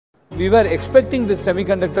We were expecting this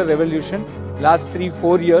semiconductor revolution last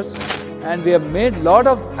 3-4 years, and we have made a lot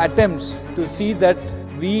of attempts to see that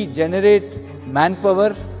we generate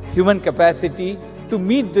manpower, human capacity to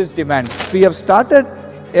meet this demand. We have started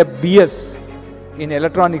a BS in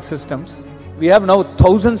electronic systems. We have now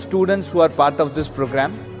 1,000 students who are part of this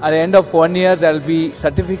program. At the end of 1 year, there will be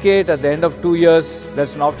certificate. At the end of 2 years,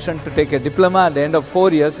 there's an option to take a diploma. At the end of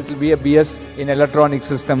 4 years, it will be a BS in electronic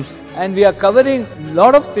systems. And we are covering a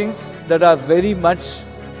lot of things that are very much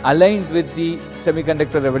aligned with the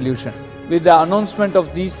semiconductor revolution. With the announcement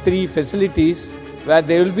of these 3 facilities, where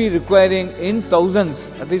they will be requiring in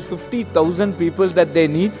thousands, at least 50,000 people that they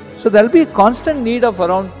need. So there will be a constant need of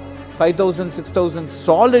around 5,000, 6,000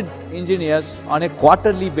 solid engineers on a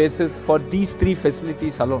quarterly basis for these 3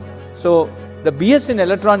 facilities alone. So the BS in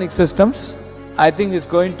electronic systems, I think, is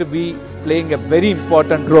going to be playing a very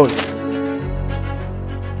important role.